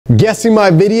Guessing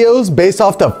my videos based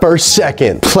off the first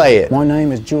second. Play it. My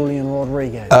name is Julian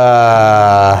Rodriguez.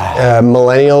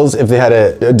 Millennials, if they had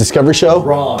a Discovery show?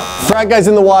 Wrong. Frat guys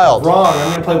in the wild. Wrong.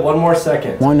 I'm gonna play one more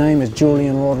second. My name is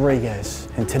Julian Rodriguez,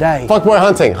 and today... Fuckboy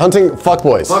hunting. Hunting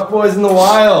fuckboys. Fuckboys in the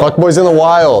wild. Fuckboys in the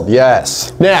wild,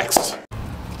 yes. Next.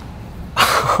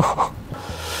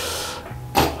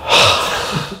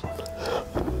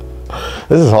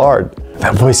 This is hard.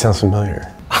 That voice sounds familiar.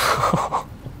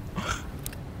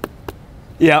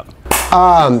 Yep.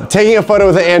 Taking a photo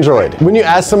with an Android. When you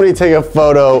ask somebody to take a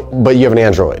photo, but you have an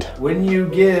Android. When you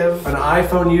give an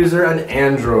iPhone user an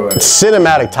Android.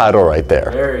 Cinematic title right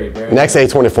there. Very, very. Next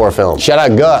A24 film. Shout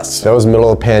out Gus. That was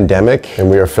middle of the pandemic,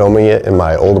 and we were filming it in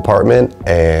my old apartment,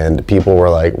 and people were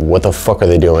like, what the fuck are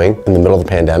they doing in the middle of the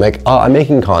pandemic? I'm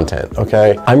making content,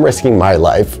 okay? I'm risking my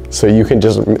life, so you can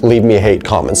just leave me hate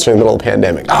comments during the middle of the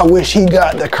pandemic. I wish he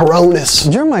got the coronas.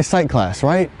 You're in my psych class,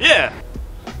 right? Yeah.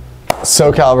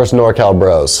 SoCal versus NorCal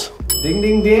bros. Ding,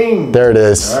 ding, ding. There it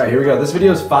is. All right, here we go. This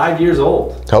video is 5 years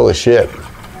old. Holy shit.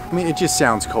 I mean, it just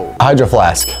sounds cold. Hydro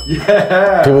flask.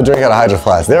 Yeah. People drink out of hydro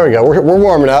flask. There we go. We're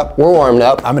warming up. We're warming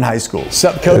up. I'm in high school.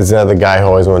 Sept Is that the guy who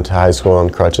always went to high school on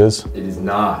crutches? It is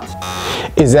not.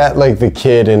 Is that like the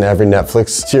kid in every Netflix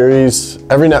series?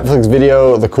 Every Netflix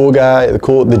video, the cool guy,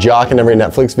 the jock in every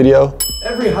Netflix video?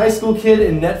 Every high school kid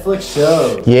in Netflix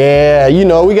show. Yeah, you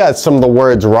know, we got some of the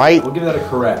words right. We'll give that a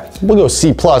correct. We'll go C+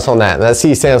 on that. That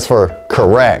C stands for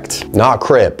correct, not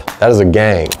crip. That is a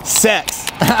gang. Sex.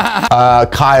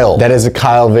 Kyle. That is a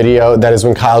Kyle video. That is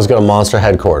when Kyle's going to Monster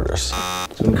headquarters.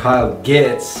 So when Kyle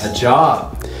gets a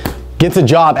job. Gets a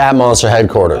job at Monster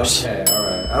headquarters. Okay, all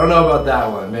right. I don't know about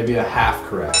that one. Maybe a half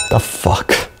correct. The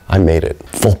fuck? I made it.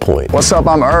 Full point. What's up?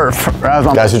 I'm Irv.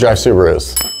 Guys who drive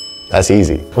Subarus. That's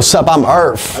easy. What's up? I'm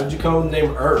Irv. How'd you come up with the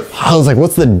name Irv? I was like,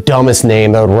 what's the dumbest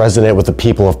name that would resonate with the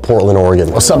people of Portland,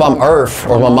 Oregon? What's up? I'm Irv.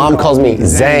 Or my mom calls me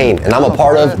Zane, and I'm a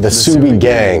part of the Subi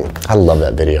gang. I love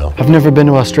that video. I've never been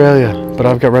to Australia, but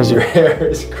I've got Your reservations. hair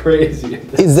is crazy.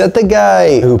 Is that the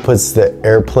guy who puts the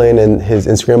airplane in his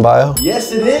Instagram bio?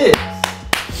 Yes, it is.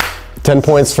 10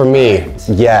 points for me.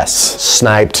 Yes.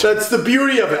 Sniped. That's the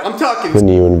beauty of it. I'm talking. When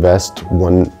you invest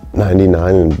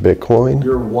 $1.99 in Bitcoin.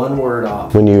 You're one word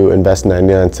off. When you invest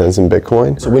 99 cents in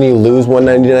Bitcoin. So when you lose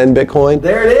 $1.99 in Bitcoin.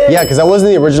 There it is. Yeah, because that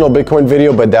wasn't the original Bitcoin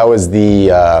video, but that was the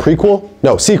prequel?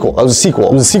 No, sequel. That was a sequel.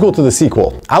 It was a sequel to the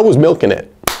sequel. I was milking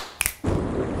it.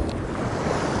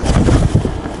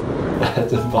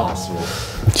 That's impossible.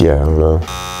 Yeah, I don't know.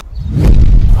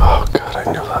 Oh God, I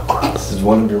know that one. This is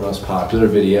one of your most popular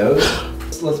videos.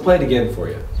 Let's play it again for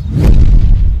you.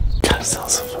 God, it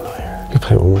sounds so familiar. Can you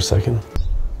play it one more second?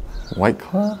 White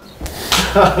Claw?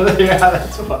 Yeah,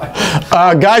 that's why.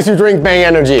 Guys who drink Bang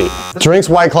Energy. Drinks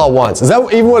White Claw once. Is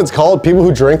that even what it's called? People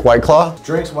who drink White Claw?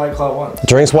 Drinks White Claw once.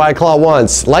 Drinks White Claw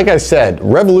once. Like I said,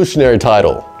 revolutionary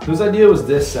title. Whose idea was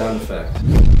this sound effect?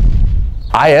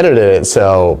 I edited it,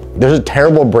 so there's a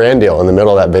terrible brand deal in the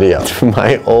middle of that video.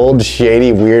 My old,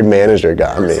 shady, weird manager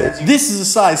got me. This is the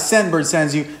size Scentbird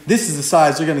sends you. This is the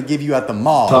size they're gonna give you at the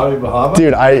mall. Tommy Bahama?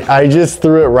 Dude, I just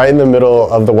threw it right in the middle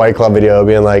of the White Claw video,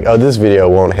 being like, oh, this video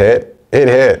won't hit. It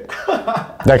hit.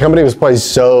 That company was probably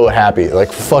so happy.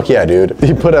 Like, fuck yeah, dude.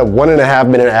 He put a 1.5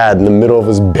 minute ad in the middle of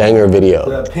his banger video.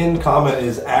 The pinned comment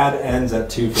is ad ends at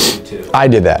 2:52. I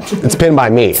did that. It's pinned by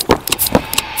me.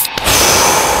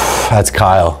 That's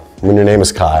Kyle. When your name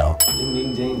is Kyle. Ding,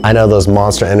 ding, ding. I know those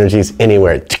Monster Energies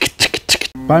anywhere.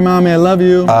 Bye, Mommy, I love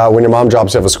you. When your mom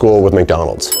drops you off of school with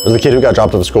McDonald's. Or the kid who got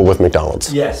dropped off of school with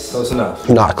McDonald's. Yes, close enough.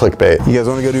 Not clickbait. You guys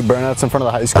wanna go do burnouts in front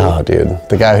of the high school? Oh, dude.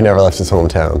 The guy who never left his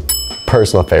hometown.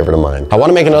 Personal favorite of mine. I want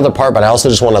to make another part, but I also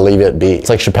just want to leave it be. It's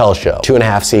like Chappelle's show.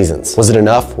 2.5 seasons. Was it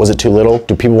enough? Was it too little?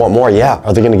 Do people want more? Yeah.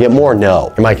 Are they going to get more?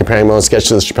 No. Am I comparing my own sketch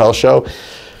to the Chappelle show?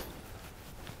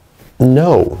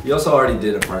 No. You also already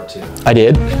did a part 2. I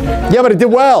did? Yeah, but I did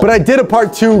well. But I did a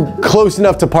part 2 close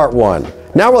enough to part 1.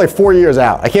 Now we're like 4 years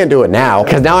out. I can't do it now,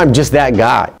 because now I'm just that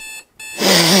guy.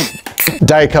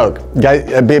 Diet Coke.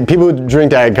 People who drink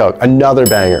Diet Coke, another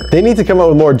banger. They need to come up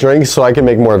with more drinks so I can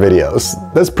make more videos.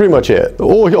 That's pretty much it.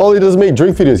 Oh, all he does is make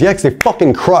drink videos. Yeah, because they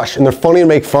fucking crush and they're funny to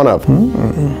make fun of.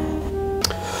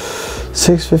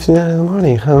 6:59 in the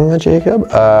morning, huh, Jacob?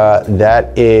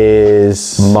 That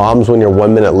is Moms when you're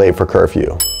 1 minute late for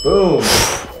curfew. Boom.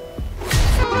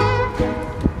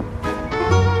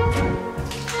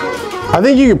 I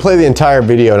think you could play the entire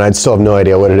video and I'd still have no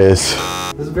idea what it is.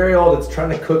 This is very old. It's trying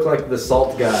to cook like the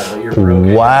salt guy, but you're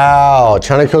broken. Wow,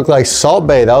 trying to cook like Salt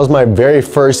Bae. That was my very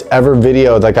first ever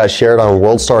video that got shared on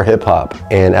World Star Hip Hop,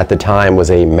 and at the time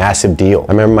was a massive deal.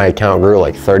 I remember my account grew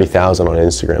like 30,000 on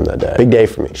Instagram that day. Big day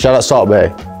for me. Shout out Salt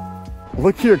Bae.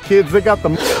 Look here, kids, they got the...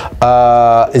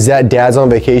 Is that dad's on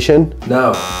vacation?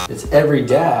 No, it's every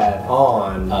dad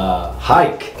on a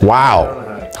hike.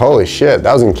 Wow. Holy shit,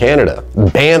 that was in Canada.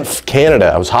 Banff, Canada.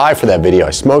 I was high for that video.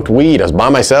 I smoked weed, I was by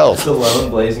myself. Just alone,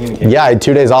 blazing in Canada. Yeah, I had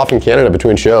 2 days off in Canada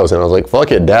between shows, and I was like,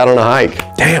 fuck it, dad on a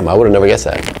hike. Damn, I would have never guessed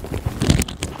that.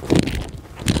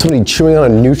 Somebody chewing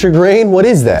on a Nutri-Grain? What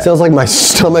is that? Sounds like my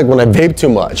stomach when I vape too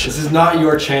much. This is not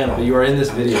your channel. You are in this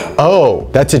video. Oh,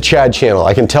 that's a Chad channel.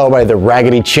 I can tell by the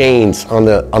raggedy chains on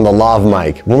the lav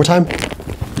mic. One more time.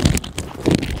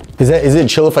 Is it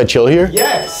chill if I chill here?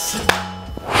 Yes.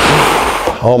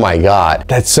 Oh my God.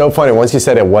 That's so funny. Once you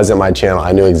said it wasn't my channel,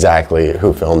 I knew exactly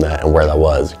who filmed that and where that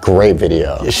was. Great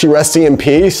video. Is she resting in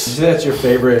peace? You say that's your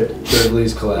favorite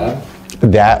Cherdleys collab?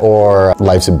 That or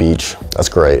Life's a Beach. That's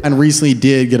great. And recently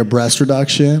did get a breast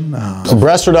reduction.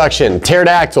 Breast reduction,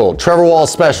 pterodactyl, Trevor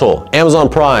Wallace special, Amazon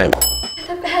Prime.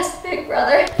 The best, big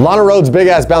brother. Lana Rhodes big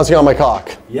ass bouncing on my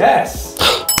cock. Yes.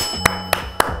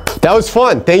 That was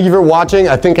fun. Thank you for watching.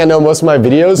 I think I know most of my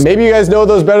videos. Maybe you guys know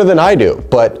those better than I do,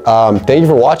 but thank you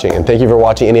for watching, and thank you for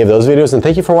watching any of those videos, and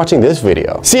thank you for watching this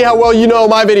video. See how well you know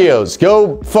my videos.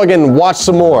 Go fucking watch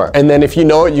some more, and then if you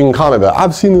know it, you can comment about,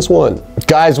 I've seen this one.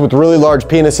 Guys with really large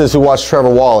penises who watch Trevor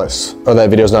Wallace. Oh,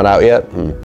 that video's not out yet?